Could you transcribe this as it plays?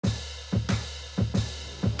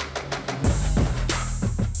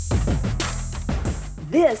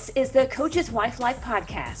This is the Coach's Wife Life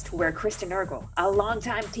podcast, where Kristen Ergel, a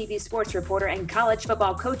longtime TV sports reporter and college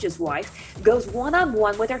football coach's wife, goes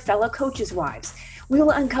one-on-one with her fellow coaches' wives. We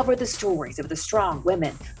will uncover the stories of the strong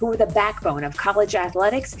women who are the backbone of college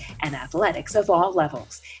athletics and athletics of all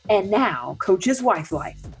levels. And now, Coach's Wife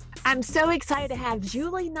Life. I'm so excited to have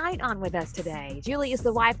Julie Knight on with us today. Julie is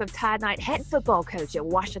the wife of Todd Knight, head football coach at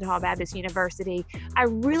Ouachita Baptist University. I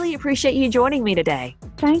really appreciate you joining me today.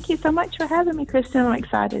 Thank you so much for having me, Kristen. I'm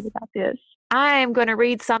excited about this. I am going to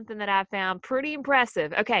read something that I found pretty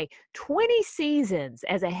impressive. Okay, 20 seasons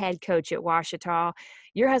as a head coach at Ouachita.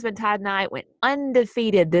 Your husband, Todd Knight, went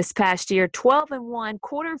undefeated this past year, 12-1,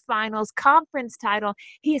 quarterfinals, conference title.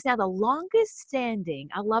 He is now the longest standing,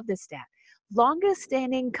 I love this stat, longest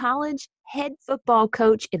standing college head football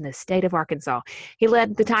coach in the state of Arkansas. He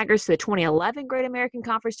led the Tigers to the 2011 Great American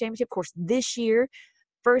Conference Championship. Of course, this year,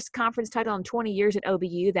 first conference title in 20 years at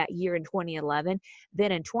OBU that year in 2011.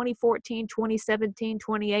 Then in 2014, 2017,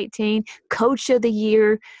 2018, Coach of the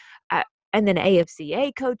Year, and then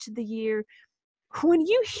AFCA Coach of the Year. When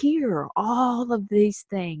you hear all of these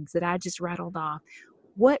things that I just rattled off,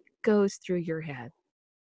 what goes through your head?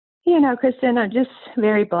 You know, Kristen, I'm just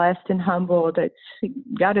very blessed and humbled.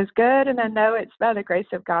 God is good, and I know it's by the grace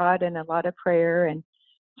of God and a lot of prayer and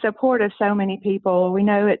support of so many people. We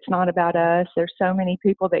know it's not about us. There's so many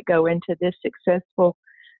people that go into this successful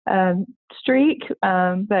streak.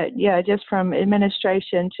 But yeah, just from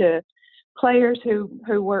administration to players who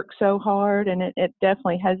work so hard, and it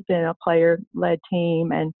definitely has been a player-led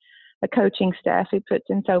team and a coaching staff who puts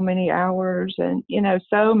in so many hours, and, you know,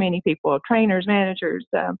 so many people, trainers, managers,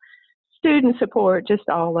 student support, just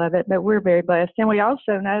all of it. But we're very blessed. And we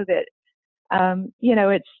also know that, you know,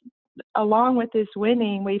 it's along with this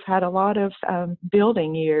winning, we've had a lot of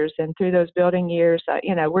building years. And through those building years,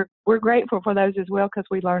 you know, we're grateful for those as well, because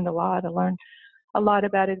we learned a lot. I learned a lot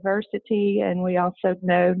about adversity, and we also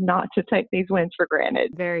know not to take these wins for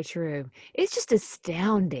granted. Very true. It's just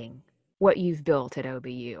astounding what you've built at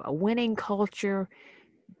OBU, a winning culture,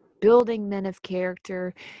 building men of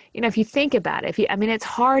character. You know, if you think about it, it's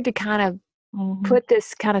hard to kind of put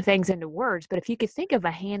this kind of things into words, but if you could think of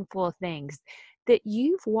a handful of things that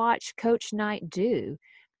you've watched Coach Knight do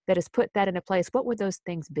that has put that into place, what would those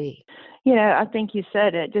things be? You know, I think you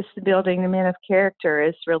said it, just building the men of character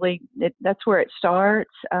is really, that's where it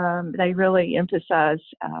starts. They really emphasize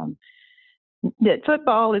that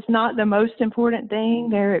football is not the most important thing.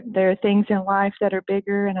 There are things in life that are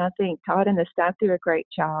bigger, and I think Todd and the staff do a great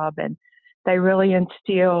job, and they really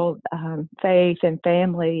instill faith and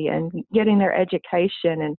family and getting their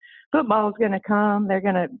education. And football is going to come. They're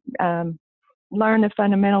going to learn the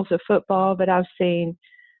fundamentals of football, but I've seen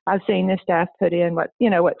the staff put in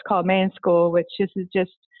what's called man school, which is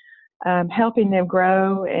just helping them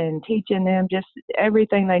grow and teaching them just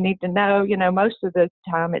everything they need to know. You know, most of the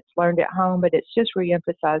time it's learned at home, but it's just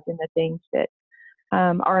re-emphasizing the things that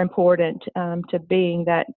are important to being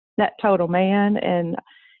that total man. And,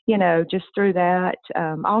 you know, just through that,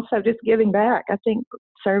 also just giving back. I think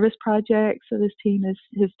service projects that this team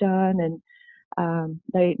has done, and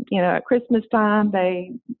they, you know, at Christmas time,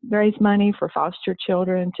 they raise money for foster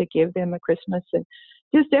children to give them a Christmas, and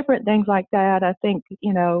just different things like that. I think,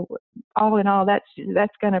 you know, all in all, that's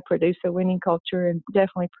going to produce a winning culture and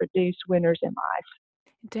definitely produce winners in life.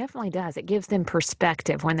 It definitely does. It gives them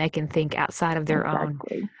perspective when they can think outside of their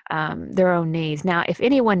own needs. Now, if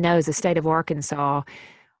anyone knows the state of Arkansas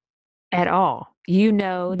at all, you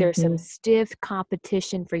know there's some stiff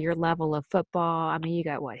competition for your level of football. I mean, you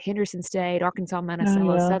got Henderson State, Arkansas,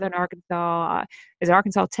 Minnesota, Southern Arkansas. Is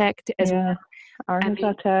Arkansas Tech as well?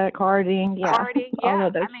 Arkansas Tech, Harding, all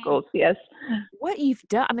of those schools, yes. What you've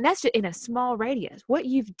done, that's just in a small radius. What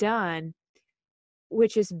you've done,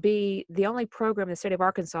 which is be the only program in the state of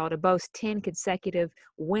Arkansas to boast 10 consecutive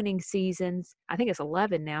winning seasons. I think it's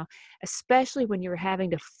 11 now, especially when you're having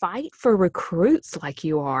to fight for recruits like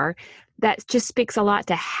you are. That just speaks a lot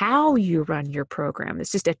to how you run your program.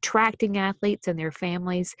 It's just attracting athletes and their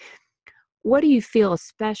families. What do you feel is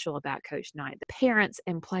special about Coach Knight, the parents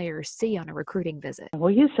and players see on a recruiting visit? Well,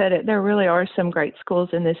 you said it. There really are some great schools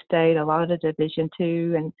in this state, a lot of Division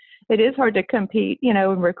II, and it is hard to compete, you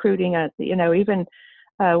know, in recruiting. You know, even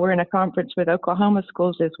we're in a conference with Oklahoma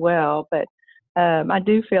schools as well, but I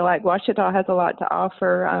do feel like Ouachita has a lot to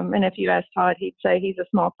offer. And if you ask Todd, he'd say he's a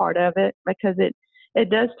small part of it, because it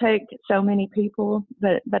does take so many people,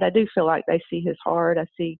 but I do feel like they see his heart.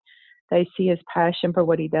 They see his passion for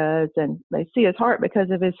what he does, and they see his heart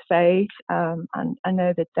because of his faith. I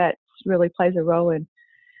know that really plays a role in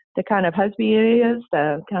the kind of husband he is,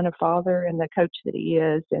 the kind of father and the coach that he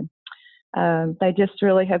is. And They just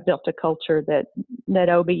really have built a culture that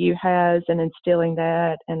OBU has, and instilling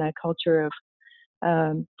that, and a culture of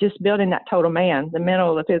just building that total man, the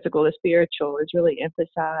mental, the physical, the spiritual is really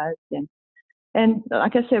emphasized. And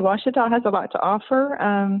like I said, Ouachita has a lot to offer.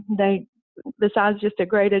 They, besides just a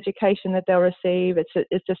great education that they'll receive, it's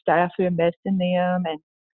the staff who invest in them, and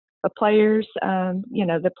the players.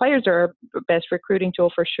 The players are our best recruiting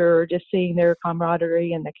tool for sure. Just seeing their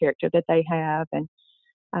camaraderie and the character that they have, and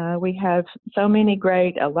we have so many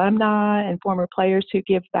great alumni and former players who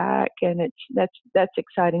give back, and that's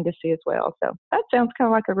exciting to see as well. So that sounds kind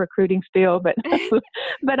of like a recruiting spiel, but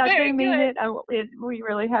but I do mean it. We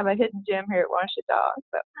really have a hidden gem here at Ouachita.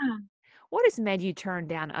 So. What has made you turn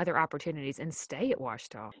down other opportunities and stay at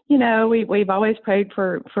Ouachita? We've always prayed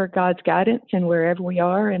for God's guidance and wherever we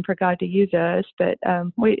are, and for God to use us. But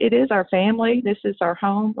it is our family. This is our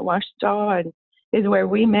home, Ouachita, and is where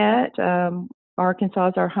we met. Arkansas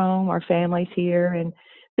is our home, our family's here, and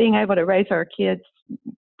being able to raise our kids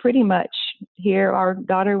pretty much here. Our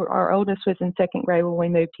daughter, our oldest, was in second grade when we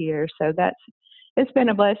moved here, so it's been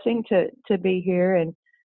a blessing to be here, and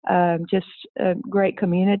just a great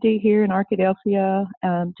community here in Arkadelphia.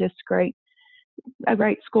 Just a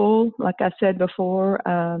great school, like I said before,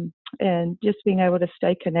 and just being able to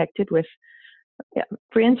stay connected with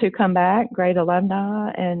friends who come back, great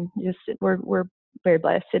alumni, and just we're very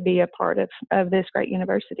blessed to be a part of this great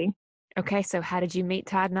university. Okay, so how did you meet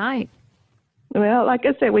Todd Knight? Well, like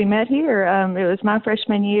I said, we met here. It was my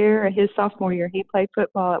freshman year, his sophomore year. He played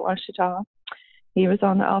football at Ouachita. He was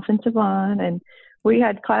on the offensive line, and we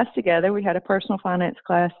had class together. We had a personal finance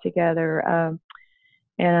class together,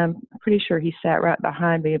 and I'm pretty sure he sat right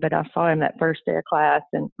behind me, but I saw him that first day of class,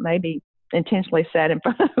 and maybe intentionally sat in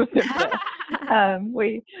front of him.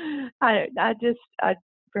 I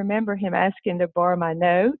remember him asking to borrow my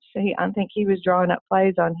notes. I think he was drawing up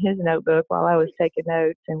plays on his notebook while I was taking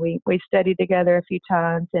notes, and we studied together a few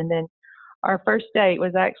times. And then our first date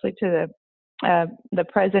was actually to the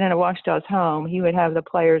president of Ouachita's home. He would have the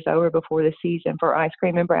players over before the season for ice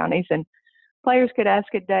cream and brownies, and players could ask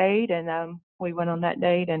a date, and we went on that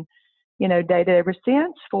date, and dated ever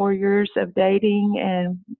since. 4 years of dating,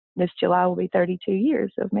 and this July will be 32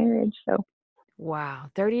 years of marriage. So. Wow,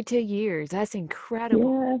 32 years. That's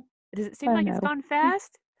incredible. Yeah, Does it seem like it's gone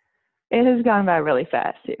fast? It has gone by really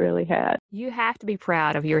fast. It really has. You have to be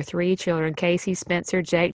proud of your 3 children, Casey, Spencer,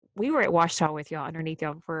 Jake. We were at Ouachita with y'all, underneath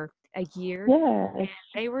y'all, for a year. Yes. And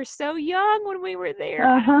they were so young when we were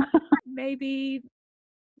there. Maybe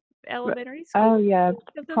elementary school. Oh, yeah,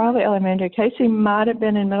 probably elementary. Casey might have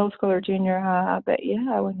been in middle school or junior high, but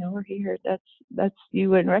yeah, when they were here, that's you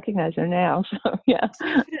wouldn't recognize them now. So yeah.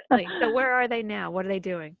 Definitely. So where are they now? What are they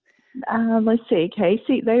doing? Let's see,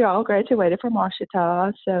 Casey. They all graduated from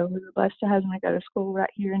Ouachita, so we were blessed to have them go to school right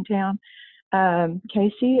here in town.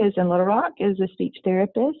 Casey is in Little Rock, is a speech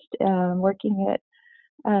therapist, working at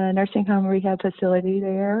a nursing home rehab facility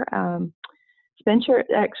there. Spencer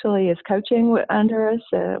actually is coaching under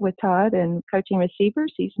us with Todd, and coaching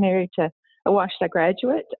receivers. He's married to a Ouachita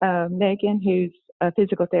graduate, Megan, who's a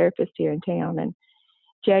physical therapist here in town. And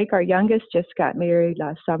Jake, our youngest, just got married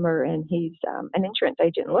last summer, and he's an insurance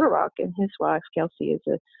agent in Little Rock. And his wife, Kelsey, is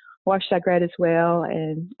a Ouachita grad as well,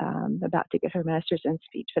 and about to get her master's in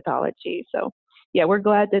speech pathology. So, yeah, we're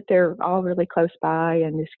glad that they're all really close by,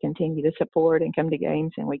 and just continue to support and come to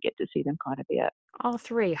games, and we get to see them quite a bit. All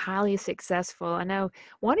 3 highly successful. I know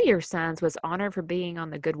one of your sons was honored for being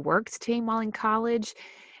on the Good Works team while in college.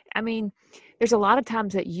 I mean, there's a lot of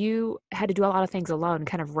times that you had to do a lot of things alone,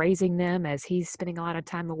 kind of raising them as he's spending a lot of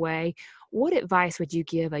time away. What advice would you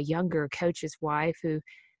give a younger coach's wife who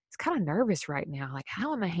is kind of nervous right now? Like,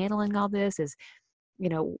 how am I handling all this?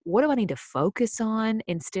 What do I need to focus on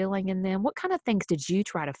instilling in them? What kind of things did you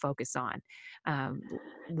try to focus on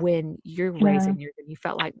when you're raising you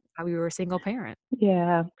felt like you were a single parent?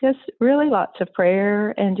 Yeah, just really lots of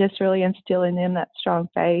prayer, and just really instilling in them that strong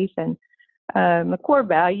faith and the core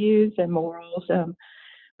values and morals.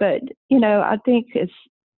 But, I think it's,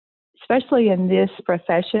 especially in this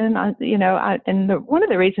profession, one of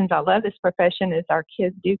the reasons I love this profession is our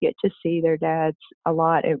kids do get to see their dads a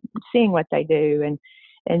lot, and seeing what they do,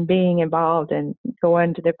 and being involved and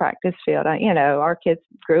going to the practice field. Our kids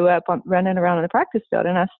grew up running around in the practice field,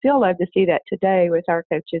 and I still love to see that today with our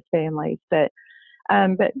coaches' families. But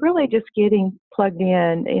really just getting plugged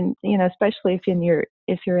in, and especially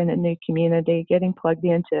if you're in a new community, getting plugged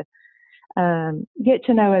into, get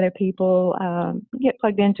to know other people, get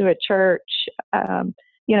plugged into a church,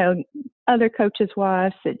 other coaches'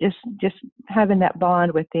 wives, that just having that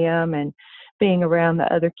bond with them, and being around the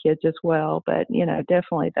other kids as well. But,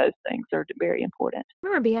 definitely those things are very important. I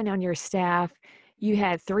remember being on your staff. You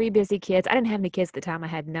had 3 busy kids. I didn't have any kids at the time. I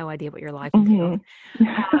had no idea what your life entailed. But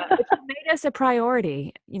you made us a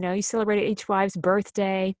priority. You celebrated each wife's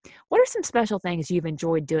birthday. What are some special things you've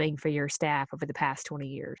enjoyed doing for your staff over the past 20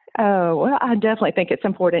 years? Oh, well, I definitely think it's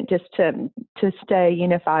important just to stay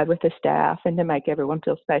unified with the staff and to make everyone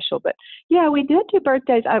feel special. But yeah, we did do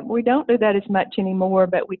birthdays. We don't do that as much anymore,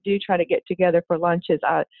 but we do try to get together for lunches.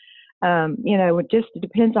 It just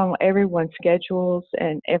depends on everyone's schedules,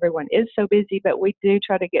 and everyone is so busy, but we do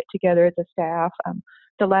try to get together as a staff.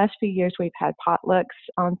 The last few years we've had potlucks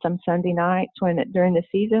on some Sunday nights during the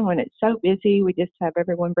season when it's so busy. We just have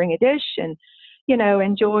everyone bring a dish and,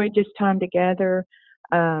 enjoy just time together.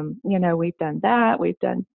 We've done that. We've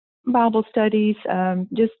done Bible studies,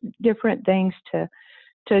 just different things to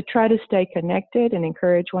try to stay connected and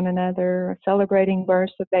encourage one another, celebrating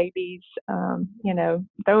births of babies,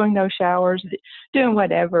 throwing those showers, doing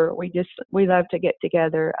whatever. We love to get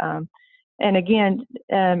together. And again,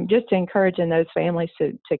 just encouraging those families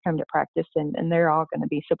to come to practice, and they're all going to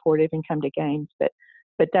be supportive and come to games. But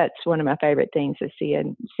that's one of my favorite things is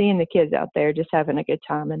seeing the kids out there just having a good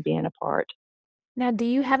time and being a part. Now, do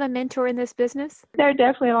you have a mentor in this business? There are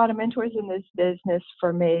definitely a lot of mentors in this business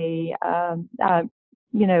for me.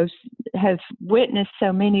 Have witnessed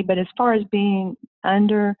so many, but as far as being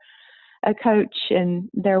under a coach and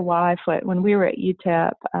their wife, when we were at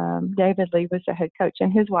UTEP, David Lee was the head coach,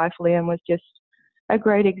 and his wife, Lynn, was just a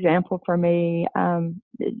great example for me.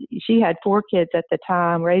 She had 4 kids at the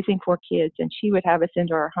time, raising 4 kids, and she would have us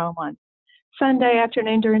into her home on Sunday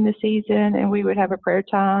afternoon during the season, and we would have a prayer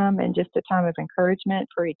time and just a time of encouragement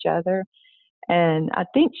for each other. And I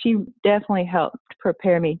think she definitely helped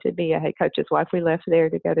prepare me to be a head coach's wife. We left there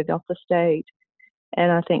to go to Delta State,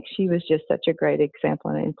 and I think she was just such a great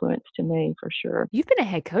example and influence to me for sure. You've been a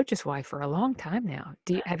head coach's wife for a long time now.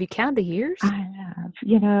 Have you counted the years? I have.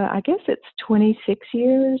 I guess it's 26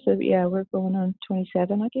 years. So, yeah, we're going on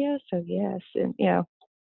 27, I guess. So, yes. And,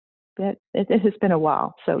 it has been a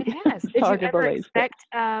while. So it has. It's Did hard you to ever believe. expect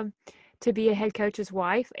to be a head coach's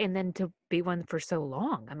wife and then to be one for so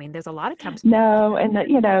long? I mean, there's a lot of times. No, and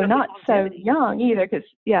not so young either, because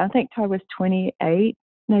I think Todd was 28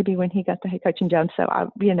 maybe when he got the head coaching job. So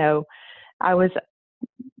I was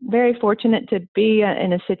very fortunate to be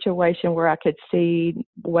in a situation where I could see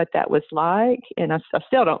what that was like, and I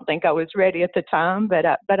still don't think I was ready at the time, but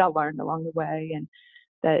I learned along the way, and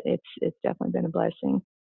that it's definitely been a blessing.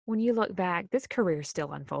 When you look back, this career is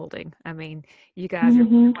still unfolding. I mean, you guys are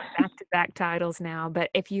winning back-to-back titles now, but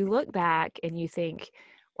if you look back and you think,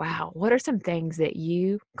 wow, what are some things that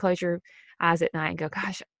you close your eyes at night and go,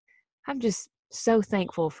 gosh, I'm just so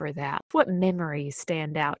thankful for that. What memories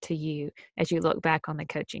stand out to you as you look back on the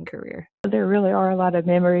coaching career? There really are a lot of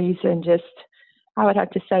memories, and just, I would have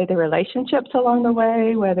to say, the relationships along the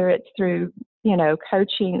way, whether it's through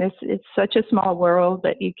coaching. It's such a small world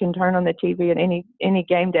that you can turn on the TV at any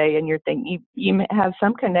game day, and you're thinking you have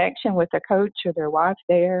some connection with a coach or their wife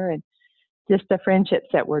there, and just the friendships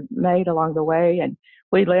that were made along the way. And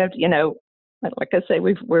we lived, like I say,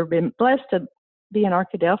 we've been blessed to be in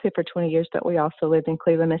Arkadelphia for 20 years, but we also lived in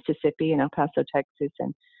Cleveland, Mississippi, and El Paso, Texas,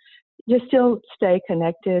 and just still stay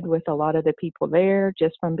connected with a lot of the people there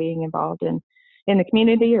just from being involved in the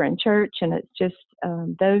community or in church. And it's just,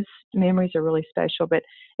 those memories are really special. But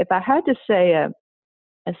if I had to say a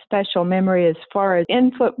special memory as far as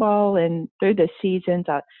in football and through the seasons,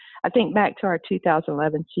 I think back to our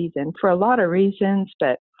 2011 season for a lot of reasons,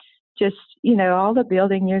 but just, all the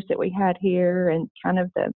building years that we had here and kind of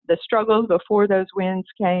the struggles before those wins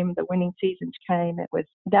came, the winning seasons came. It was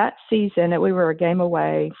that season that we were a game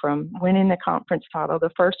away from winning the conference title, the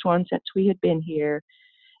first one since we had been here.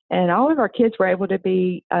 And all of our kids were able to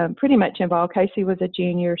be pretty much involved. Casey was a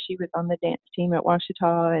junior. She was on the dance team at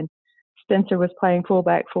Ouachita, and Spencer was playing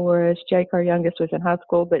fullback for us. Jake, our youngest, was in high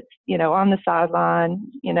school, but, on the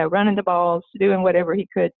sideline, running the balls, doing whatever he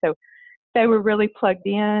could. So they were really plugged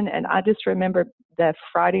in. And I just remember the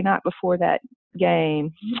Friday night before that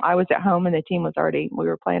game, I was at home and the team was we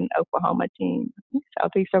were playing an Oklahoma team,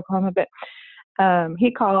 Southeast Oklahoma, but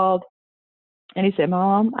he called and he said,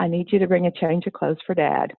 "Mom, I need you to bring a change of clothes for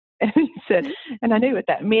Dad." And he said, and I knew what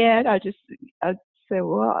that meant. I said,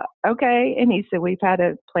 "Well, okay." And he said, "We've had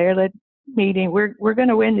a player-led meeting. We're going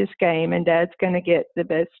to win this game, and Dad's going to get the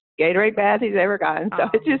best Gatorade bath he's ever gotten." So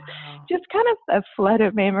it's just kind of a flood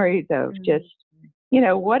of memories of just,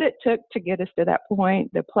 what it took to get us to that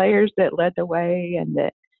point, the players that led the way, and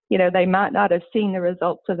that, they might not have seen the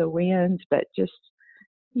results of the wins, but just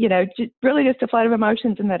really just a flood of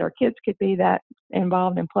emotions, and that our kids could be that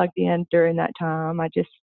involved and plugged in during that time. I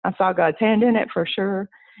saw God's hand in it for sure,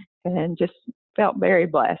 and just felt very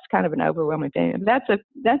blessed, kind of an overwhelming feeling. That's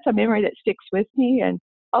a memory that sticks with me, and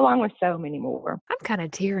along with so many more. I'm kind of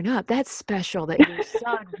tearing up. That's special that your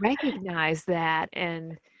son recognized that.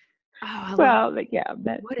 And I love Well, but yeah,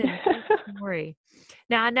 what a neat story.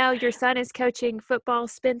 Now, I know your son is coaching football,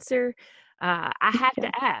 Spencer. I have yeah.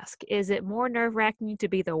 to ask, is it more nerve-wracking to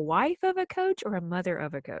be the wife of a coach or a mother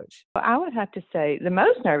of a coach? I would have to say the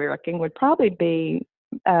most nerve-wracking would probably be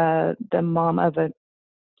the mom of a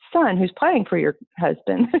son who's playing for your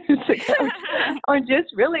husband, who's a coach, or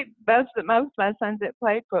just really most of my sons that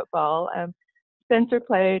played football. Spencer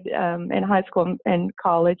played in high school and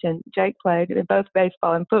college, and Jake played both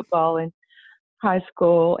baseball and football in high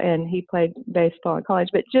school, and he played baseball in college.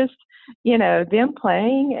 But just, them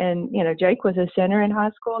playing, and, Jake was a center in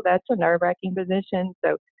high school. That's a nerve-wracking position.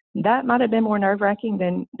 So that might have been more nerve-wracking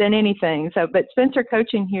than anything. So, but Spencer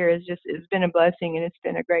coaching here it's been a blessing, and it's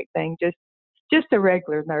been a great thing. Just the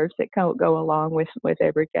regular nerves that go along with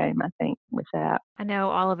every game, I think, with that. I know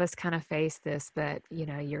all of us kind of face this, but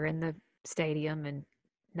you're in the stadium and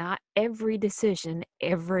not every decision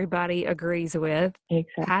everybody agrees with.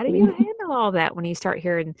 How do Exactly. you handle all that when you start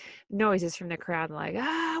hearing noises from the crowd like,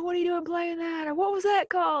 what are you doing playing that? Or what was that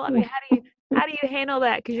call? I mean, how do you handle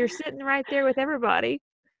that? Because you're sitting right there with everybody.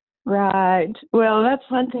 Right. Well, that's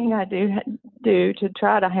one thing I do to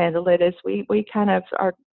try to handle it is we kind of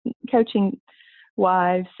our coaching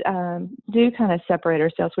wives do kind of separate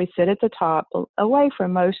ourselves. We sit at the top away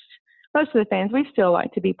from most of the fans. We still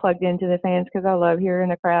like to be plugged into the fans because I love hearing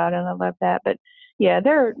the crowd and I love that. But yeah,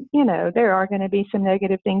 there are going to be some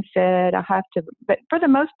negative things said. But for the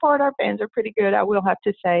most part, our fans are pretty good. I will have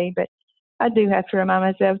to say, but I do have to remind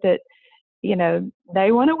myself that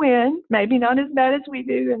they want to win, maybe not as bad as we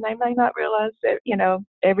do, and they may not realize that,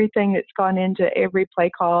 everything that's gone into every play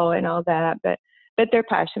call and all that, but they're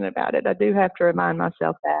passionate about it. I do have to remind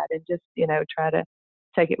myself that and just, try to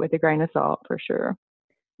take it with a grain of salt for sure.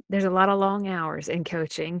 There's a lot of long hours in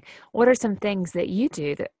coaching. What are some things that you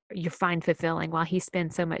do that you find fulfilling while he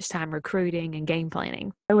spends so much time recruiting and game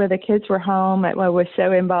planning? Where the kids were home, I was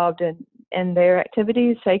so involved in their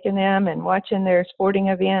activities, taking them and watching their sporting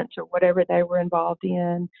events or whatever they were involved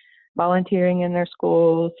in, volunteering in their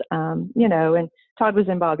schools, and Todd was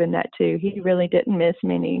involved in that too. He really didn't miss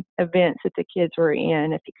many events that the kids were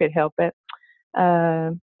in if he could help it.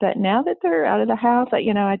 But now that they're out of the house,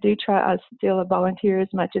 I do try, I still volunteer as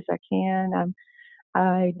much as I can.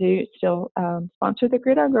 I do still sponsor the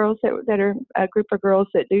Gridiron Girls that are a group of girls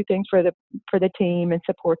that do things for the team and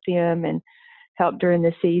support them and help during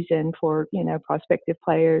the season for prospective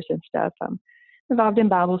players and stuff. I'm involved in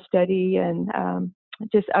Bible study and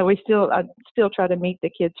I still try to meet the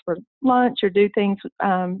kids for lunch or do things,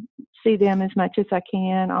 see them as much as I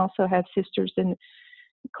can. I also have sisters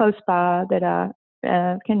close by that I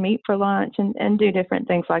can meet for lunch and do different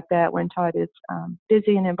things like that when Todd is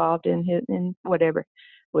busy and involved in whatever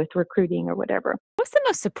with recruiting or whatever. What's the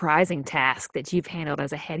most surprising task that you've handled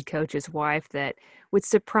as a head coach's wife that would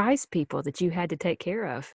surprise people that you had to take care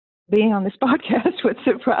of? Being on this podcast would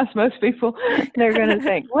surprise most people. They're going to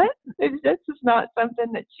think, what? This is not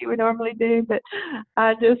something that she would normally do. But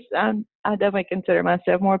I definitely consider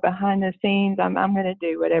myself more behind the scenes. I'm going to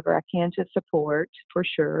do whatever I can to support for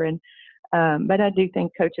sure. And but I do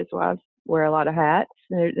think coaches' wives wear a lot of hats.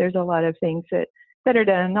 There's a lot of things that are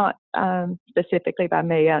done, not specifically by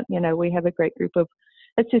me. We have a great group of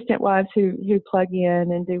assistant wives who plug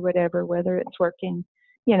in and do whatever, whether it's working,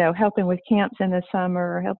 helping with camps in the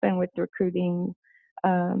summer or helping with recruiting.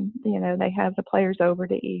 They have the players over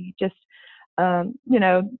to eat, just,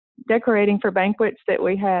 decorating for banquets that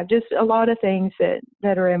we have, just a lot of things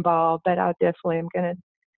that are involved. But I definitely am going to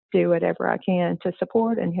do whatever I can to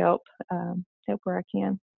support and help where I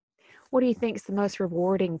can. What do you think is the most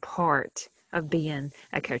rewarding part of being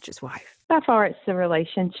a coach's wife? By far, it's the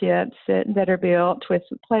relationships that are built with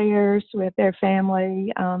players, with their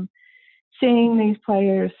family, seeing these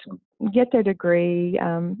players get their degree,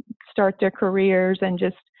 start their careers, and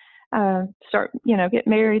just get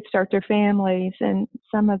married, start their families, and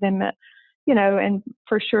some of them, and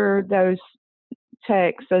for sure those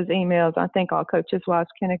texts, those emails, I think all coaches' wives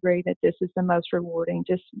can agree that this is the most rewarding.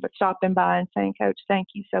 Just stopping by and saying, Coach, thank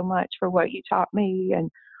you so much for what you taught me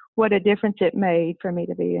and what a difference it made for me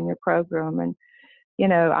to be in your program. And,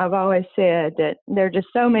 I've always said that there are just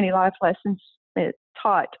so many life lessons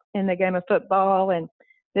taught in the game of football, and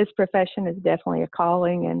this profession is definitely a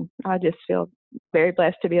calling, and I just feel very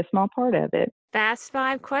blessed to be a small part of it. Fast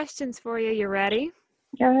 5 questions for you. You ready?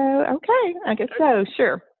 Okay. I guess so.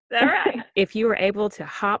 Sure. All right. If you were able to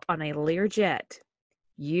hop on a Learjet,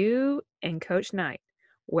 you and Coach Knight,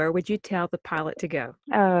 where would you tell the pilot to go?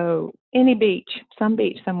 Oh, any beach, some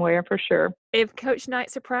beach somewhere for sure. If Coach Knight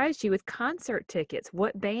surprised you with concert tickets,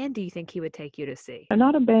 what band do you think he would take you to see?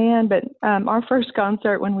 Not a band, but our first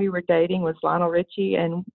concert when we were dating was Lionel Richie,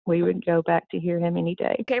 and we would go back to hear him any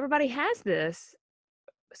day. Okay, everybody has this.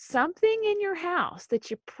 Something in your house that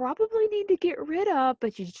you probably need to get rid of,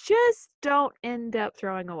 but you just don't end up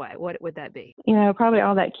throwing away. What would that be? Probably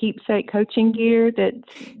all that keepsake coaching gear that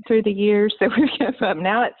through the years that we've given up.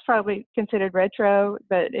 Now it's probably considered retro,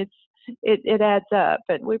 but it adds up.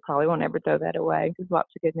 But we probably won't ever throw that away. There's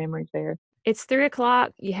lots of good memories there. It's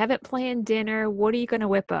 3:00. You haven't planned dinner. What are you going to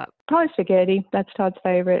whip up? Probably spaghetti. That's Todd's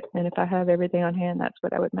favorite. And if I have everything on hand, that's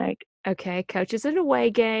what I would make. Okay, Coach, it's an away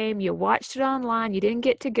game. You watched it online. You didn't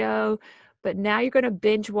get to go, but now you're going to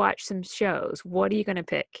binge watch some shows. What are you going to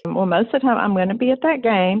pick? Well, most of the time I'm going to be at that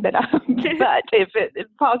game, but but if it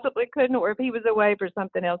possibly couldn't, or if he was away for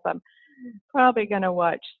something else, I'm probably going to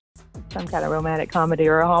watch some kind of romantic comedy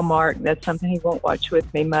or a Hallmark. That's something he won't watch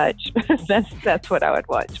with me much. That's what I would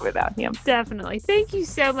watch without him. Definitely. Thank you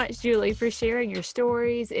so much, Julie, for sharing your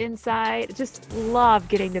stories, insight. Just love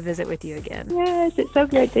getting to visit with you again. Yes, it's so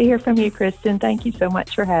great to hear from you, Kristen. Thank you so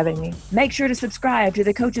much for having me. Make sure to subscribe to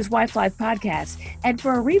the Coach's Wife Life podcast. And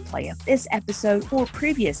for a replay of this episode or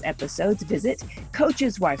previous episodes, visit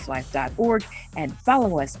coacheswifelife.org and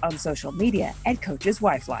follow us on social media at Coach's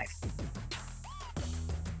Wife Life.